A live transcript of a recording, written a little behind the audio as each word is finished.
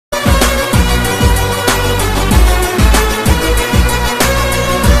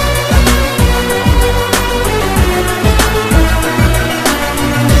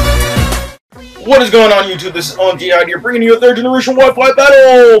What is going on, YouTube? This is OMGHIDE here, bringing you a third generation Wi-Fi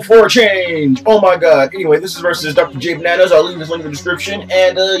battle for a change. Oh my god. Anyway, this is versus DrJayBananas. I'll leave this link in the description.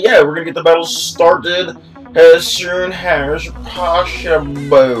 And, yeah, we're gonna get the battle started as soon as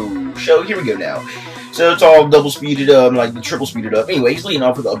possible. So, here we go now. So, it's all double speeded up, like the triple speeded up. Anyway, he's leading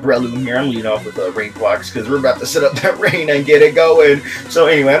off with a Breloom here. I'm leading off with rain blocks because we're about to set up that rain and get it going. So,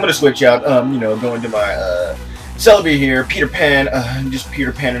 anyway, I'm gonna switch out, go into my, Celebi here, Peter Pan, just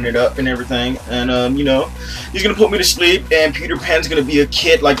Peter Panning it up and everything, and he's gonna put me to sleep, and Peter Pan's gonna be a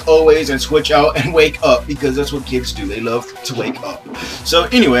kid like always and switch out and wake up, because that's what kids do, they love to wake up. So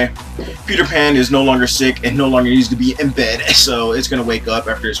anyway, Peter Pan is no longer sick and no longer needs to be in bed, so it's gonna wake up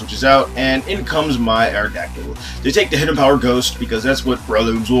after it switches out, and in comes my Aerodactyl. They take the Hidden Power Ghost, because that's what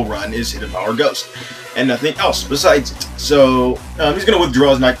Brelooms will run, is Hidden Power Ghost, and nothing else besides it. So he's going to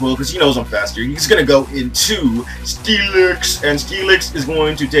withdraw his NyQuil because he knows I'm faster. He's going to go into Steelix, and Steelix is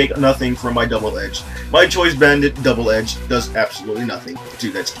going to take nothing from my Double Edge. My Choice Bandit Double Edge does absolutely nothing to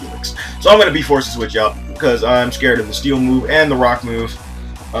that Steelix. So I'm going to be forced to switch out because I'm scared of the Steel move and the Rock move.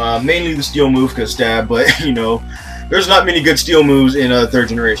 Mainly the Steel move because stab, but there's not many good Steel moves in third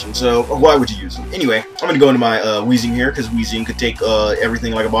generation, so why would you use them? Anyway, I'm going to go into my Weezing here, because Weezing could take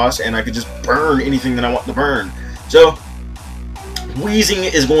everything like a boss, and I could just burn anything that I want to burn. So,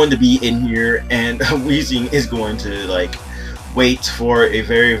 Weezing is going to be in here, and Weezing is going to, like, wait for a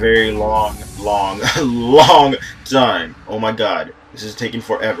very, very long time. Oh my god, this is taking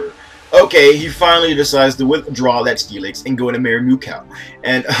forever. Okay, he finally decides to withdraw that Steelix and go into Mew.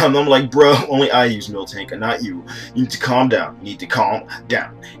 And I'm like, bro, only I use Miltank and not you. You need to calm down. You need to calm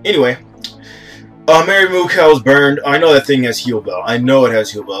down. Anyway, Mew is burned. I know that thing has Heal Bell. I know it has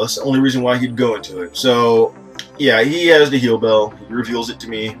Heal Bell. That's the only reason why he'd go into it. So, yeah, he has the Heal Bell. He reveals it to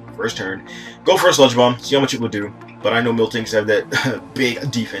me first turn. Go for a Sludge Bomb. See how much it will do. But I know Miltanks have that big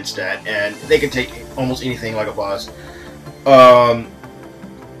defense stat, and they can take almost anything like a boss.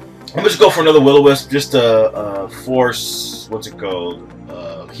 I'm gonna just go for another Will-O-Wisp just to force, what's it called,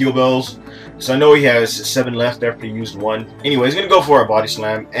 Heal Bells. So I know he has 7 left after he used 1. Anyway, he's gonna go for a Body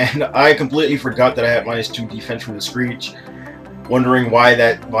Slam, and I completely forgot that I had -2 defense from the Screech, wondering why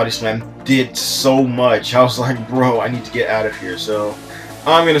that Body Slam did so much. I was like, bro, I need to get out of here. So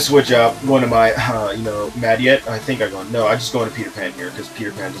I'm gonna switch out, going to my, Madiet. I think no, I just go into Peter Pan here because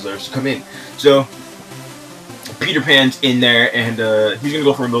Peter Pan deserves to come in. So Peter Pan's in there, and he's gonna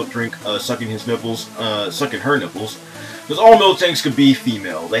go for a milk drink, sucking his nipples, sucking her nipples, because all Miltanks could be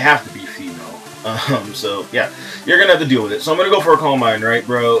female. They have to be female. So yeah, you're gonna have to deal with it. So I'm gonna go for a Calm Mind, right,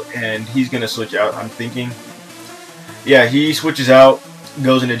 bro? And he's gonna switch out. I'm thinking, yeah, he switches out,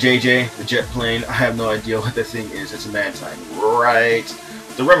 goes into JJ, the jet plane. I have no idea what that thing is. It's a Mantine, right?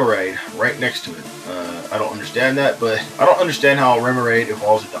 The Remoraid right next to it. I don't understand that, but I don't understand how a Remoraid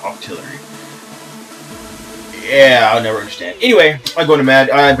evolves into Octillery. Yeah, I'll never understand. Anyway, I go to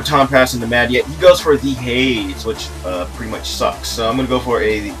I baton pass into Madiet. He goes for the Haze, which pretty much sucks. So I'm gonna go for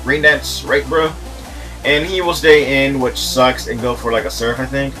a Rain Dance, right, bro? And he will stay in, which sucks, and go for like a Surf, I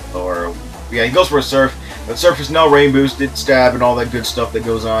think. Or yeah, he goes for a Surf. That Surf is now rain boosted, stab, and all that good stuff that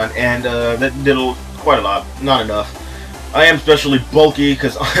goes on, and that did quite a lot. Not enough. I am especially bulky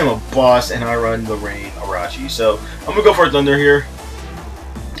because I am a boss and I run the Rain Arachi. So I'm gonna go for a Thunder here.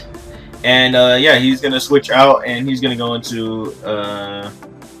 And yeah, he's gonna switch out, and he's gonna go into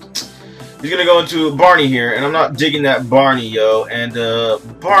Barney here, and I'm not digging that Barney, yo. And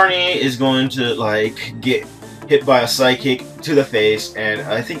Barney is going to like get hit by a Psychic to the face, and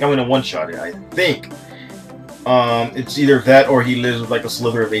I think I'm gonna one-shot it. I think it's either that or he lives with like a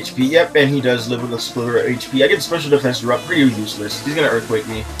slither of HP. Yep, and he does live with a slither of HP. I get the special defense drop, pretty useless. He's gonna Earthquake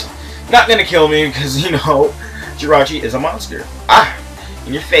me, not gonna kill me because Jirachi is a monster.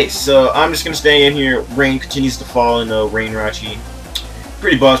 In your face. So I'm just gonna stay in here. Rain continues to fall in Rain Rachi.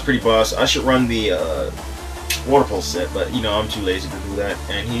 Pretty boss. I should run the Water Pulse set, but I'm too lazy to do that.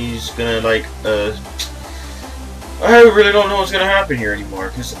 And he's gonna like I really don't know what's gonna happen here anymore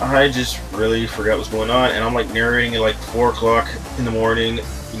because I just really forgot what's going on, and I'm like narrating at like 4 o'clock in the morning,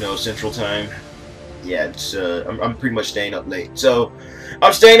 Central Time. Yeah, it's I'm pretty much staying up late. So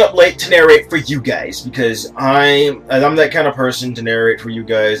I'm staying up late to narrate for you guys because I'm that kind of person to narrate for you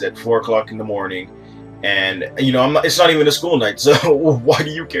guys at 4 o'clock in the morning, and it's not even a school night, so why do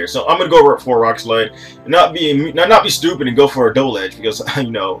you care? So I'm gonna go over for a Rock Slide and not be stupid and go for a Double Edge because I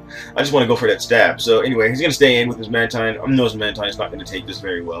just want to go for that stab. So anyway, he's gonna stay in with his Mantine. I know his Mantine is not gonna take this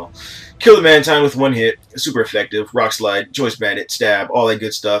very well. Kill the Mantine with 1 hit, super effective. Rock Slide, Choice Bandit, stab, all that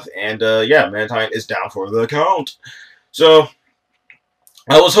good stuff, and yeah, Mantine is down for the count. So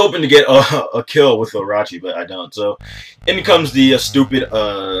I was hoping to get a kill with Orochi, but I don't. So, in comes the stupid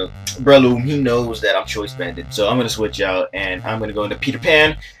Breloom. He knows that I'm Choice Banded, so I'm going to switch out, and I'm going to go into Peter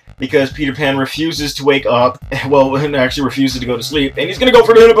Pan, because Peter Pan refuses to wake up. Well, actually refuses to go to sleep, and he's going to go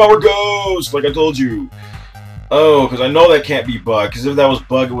for the Hidden Power Ghost, like I told you. Oh, because I know that can't be Bug, because if that was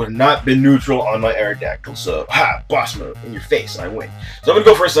Bug, it would have not been neutral on my Aerodactyl. So, ha, boss mode, in your face, I win. So I'm going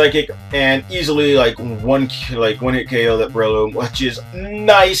to go for a Psychic, and easily, like, one hit KO that Breloom, which is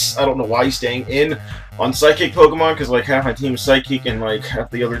nice. I don't know why he's staying in on Psychic Pokemon, because, like, half my team is Psychic, and, like,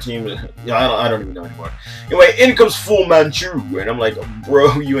 half the other team, yeah, I don't even know anymore. Anyway, in comes Fu Manchu, and I'm like,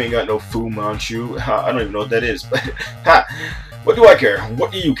 bro, you ain't got no Fu Manchu. Ha, I don't even know what that is, but, ha, what do I care?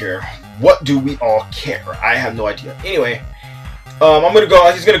 What do you care? What do we all care? I have no idea. Anyway, I'm gonna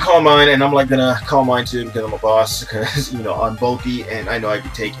go. He's gonna call mine, and I'm like gonna call mine too because I'm a boss. Because you know I'm bulky, and I know I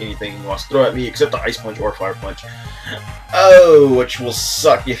can take anything he wants to throw at me, except the Ice Punch or Fire Punch. Oh, which will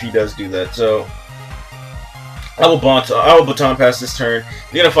suck if he does do that. So I will baton pass this turn.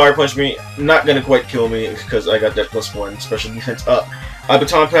 He's gonna Fire Punch me. Not gonna quite kill me because I got that +1 special defense up. I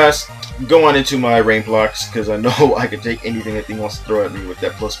baton pass. Go on into my rain blocks because I know I can take anything that he wants to throw at me with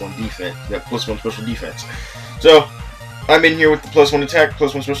that +1 defense, that +1 special defense. So I'm in here with the +1 attack,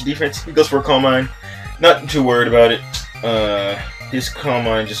 +1 special defense. He goes for a Calm Mind. Not too worried about it. His Calm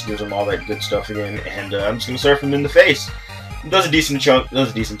Mind just gives him all that good stuff again, and I'm just gonna surf him in the face. Does a decent chunk. I'm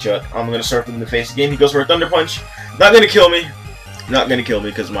gonna surf him in the face again. He goes for a Thunder Punch. Not gonna kill me. Not gonna kill me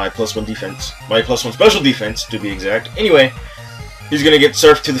because my +1 defense, my +1 special defense to be exact. Anyway. He's gonna get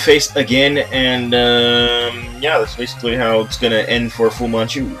surfed to the face again, and yeah, that's basically how it's gonna end for Fu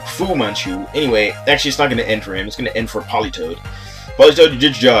Manchu. Anyway, actually, it's not gonna end for him. It's gonna end for Politoed. Politoed, you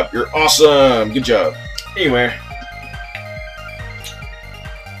did your job. You're awesome. Good job. Anyway,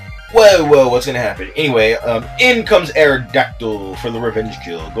 whoa, what's gonna happen? Anyway, in comes Aerodactyl for the revenge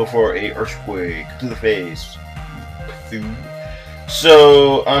kill. Go for a Earthquake to the face.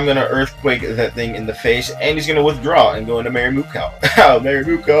 So I'm gonna Earthquake that thing in the face, and he's gonna withdraw and go into Marimukau.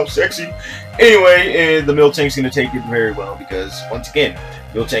 Marimukau, sexy. Anyway, the Miltank's gonna take it very well because once again,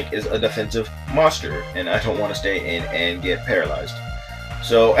 Miltank is a defensive monster, and I don't want to stay in and get paralyzed.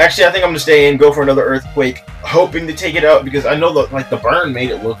 So actually, I think I'm gonna stay in, go for another Earthquake, hoping to take it out because I know that like the burn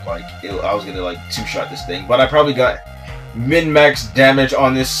made it look like I was gonna like two-shot this thing, but I probably got min-max damage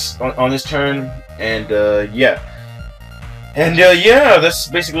on this turn, and yeah. And yeah, that's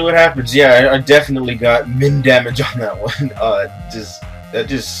basically what happens. Yeah, I definitely got min damage on that one. That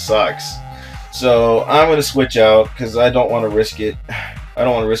just sucks. So I'm gonna switch out because I don't want to risk it.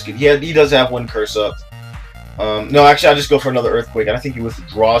 He does have one curse up. No, actually, I'll just go for another Earthquake. I think he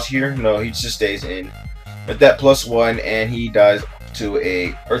withdraws here. No, he just stays in. But that +1, and he dies to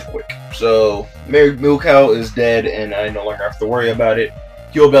a Earthquake. So Marimukau is dead, and I no longer have to worry about it.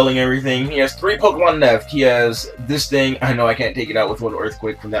 Heal belling everything. He has 3 Pokemon left. He has this thing. I know I can't take it out with one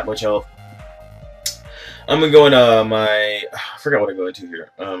Earthquake from that much health. I'm gonna go into I forgot what I go into here.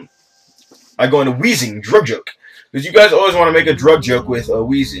 I go into Wheezing, Drug Joke. Because you guys always want to make a drug joke with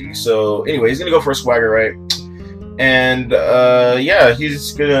Wheezing. So anyway, he's gonna go for a Swagger, right? And yeah,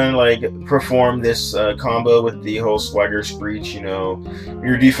 he's gonna like perform this combo with the whole Swagger Screech. You know,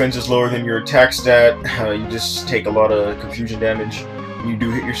 your defense is lower than your attack stat. You just take a lot of confusion damage. You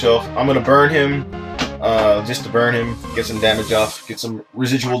do hit yourself. I'm gonna burn him, just to burn him, get some damage off, get some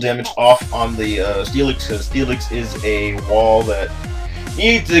residual damage off on the Steelix, because Steelix is a wall that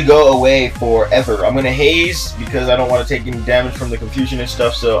needs to go away forever. I'm gonna haze because I don't want to take any damage from the confusion and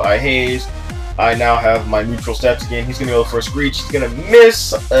stuff, so I haze. I now have my neutral stats again. He's gonna go for a Screech. He's gonna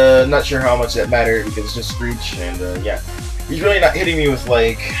miss. Not sure how much that mattered because it's just Screech, and yeah, he's really not hitting me with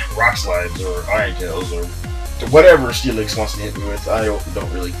like Rock Slides or Iron Tails or whatever Steelix wants to hit me with. I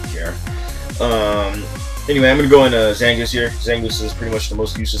don't really care. Anyway, I'm gonna go into Zangoose here. Zangoose is pretty much the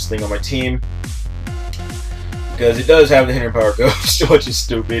most useless thing on my team because it does have the Hidden Power Ghost, which is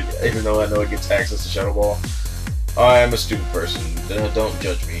stupid. Even though I know it gets access to Shadow Ball, I am a stupid person. Don't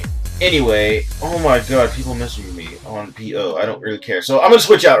judge me. Anyway, oh my God, people messaging me on PO. I don't really care. So I'm gonna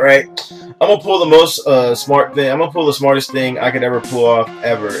switch out, right? I'm gonna pull the most smart thing. I'm gonna pull the smartest thing I could ever pull off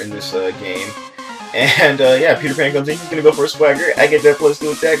ever in this game. And yeah, Peter Pan comes in. He's gonna go for a Swagger. I get that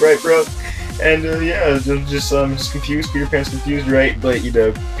 +2 attack, right, bro? And yeah, just confused. Peter Pan's confused, right? But you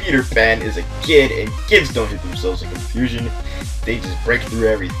know, Peter Pan is a kid, and kids don't hit themselves in confusion. They just break through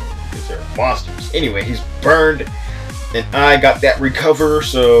everything because they're monsters. Anyway, he's burned, and I got that recover.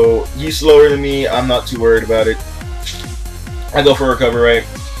 So he's slower than me. I'm not too worried about it. I go for a recover, right?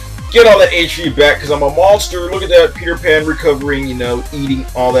 Get all that HP back because I'm a monster. Look at that, Peter Pan recovering, you know, eating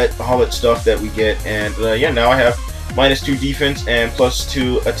all that stuff that we get. And yeah, now I have -2 defense and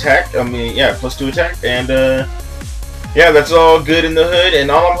 +2 attack. I mean, yeah, +2 attack. And yeah, that's all good in the hood.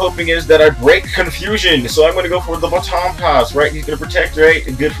 And all I'm hoping is that I break confusion. So I'm going to go for the baton pass, right? He's going to protect, right?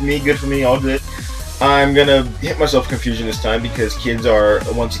 Good for me, all good. I'm going to hit myself confusion this time because kids are,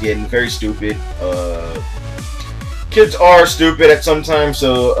 once again, very stupid. Kids are stupid at some time,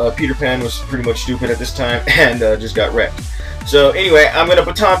 so Peter Pan was pretty much stupid at this time and just got wrecked. So anyway, I'm going to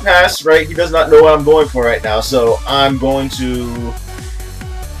baton pass, right? He does not know what I'm going for right now, so I'm going to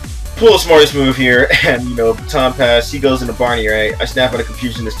pull the smartest move here and, you know, baton pass. He goes into Barney, right? I snap out of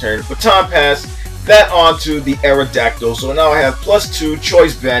confusion this turn. Baton pass, that onto the Aerodactyl. So now I have +2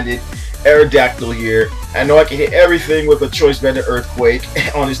 Choice Banded Aerodactyl here. I know I can hit everything with a Choice Banded Earthquake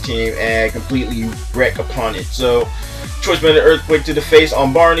on his team and completely wreck upon it. So, Choice Banded Earthquake to the face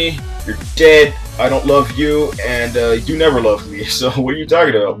on Barney. You're dead. I don't love you, and you never loved me. So, what are you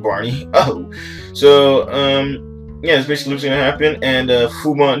talking about, Barney? Oh. So, yeah, that's basically what's going to happen. And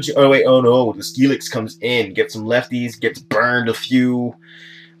Fu Manchu. Oh, wait. Oh, no. The Steelix comes in. Gets some lefties. Gets burned a few.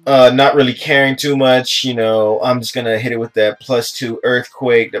 Not really caring too much, you know. I'm just gonna hit it with that +2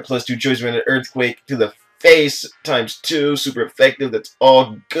 Earthquake, that +2 Choice Banded Earthquake to the face ×2, super effective. That's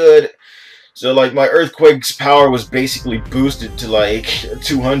all good. So like my Earthquake's power was basically boosted to like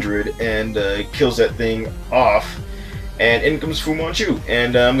 200, and it kills that thing off. And in comes Fu Manchu,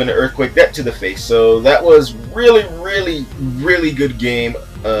 and I'm gonna Earthquake that to the face. So that was really good game.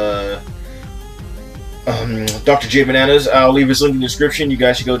 DrJayBananas, I'll leave his link in the description. You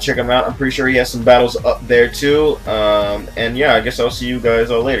guys should go check him out. I'm pretty sure he has some battles up there too. And yeah, I guess I'll see you guys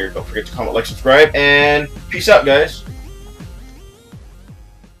all later. Don't forget to comment, like, subscribe, and peace out, guys.